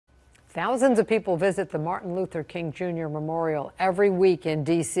Thousands of people visit the Martin Luther King Jr. Memorial every week in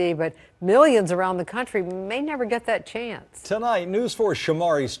D.C., but millions around the country may never get that chance. Tonight, News 4's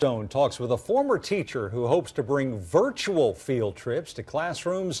Shomari Stone talks with a former teacher who hopes to bring virtual field trips to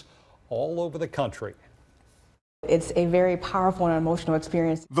classrooms all over the country. It's a very powerful and emotional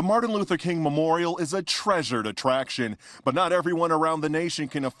experience. The Martin Luther King Memorial is a treasured attraction, but not everyone around the nation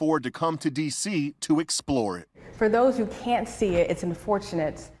can afford to come to D.C. to explore it. For those who can't see it, it's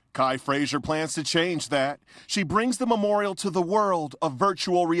unfortunate. Kai Frazier plans to change that. She brings the memorial to the world of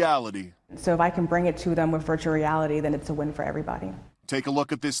virtual reality. So if I can bring it to them with virtual reality, then it's a win for everybody. Take a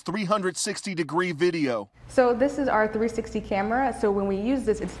look at this 360-degree video. So this is our 360 camera. So when we use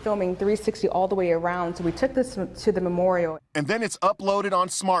this, it's filming 360 all the way around. So we took this to the memorial. And then it's uploaded on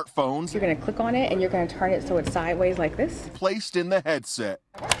smartphones. You're going to click on it and you're going to turn it so it's sideways like this. Placed in the headset.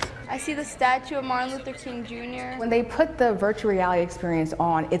 I see the statue of Martin Luther King Jr. When they put the virtual reality experience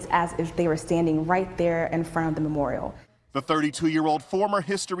on, it's as if they were standing right there in front of the memorial. The 32-year-old former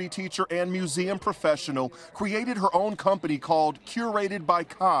history teacher and museum professional created her own company called Curated by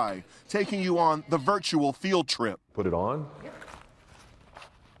Kai, taking you on the virtual field trip. Put it on.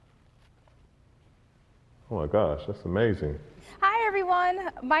 Oh my gosh, that's amazing. Hi everyone,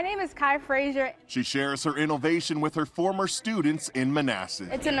 my name is Kai Frazier. She shares her innovation with her former students in Manassas.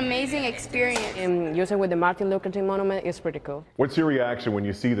 It's an amazing experience. And using with the Martin Luther King Monument is pretty cool. What's your reaction when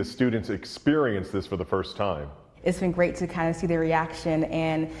you see the students experience this for the first time? It's been great to kind of see their reaction,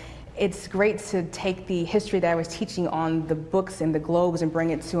 and it's great to take the history that I was teaching on the books and the globes and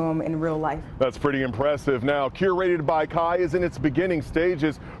bring it to them in real life. That's pretty impressive. Now, Curated by Kai is in its beginning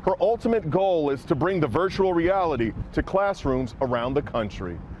stages. Her ultimate goal is to bring the virtual reality to classrooms around the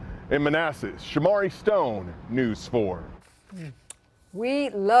country. In Manassas, Shomari Stone, News 4. We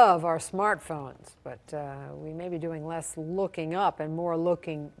love our smartphones, but we may be doing less looking up and more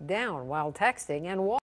looking down while texting and walking.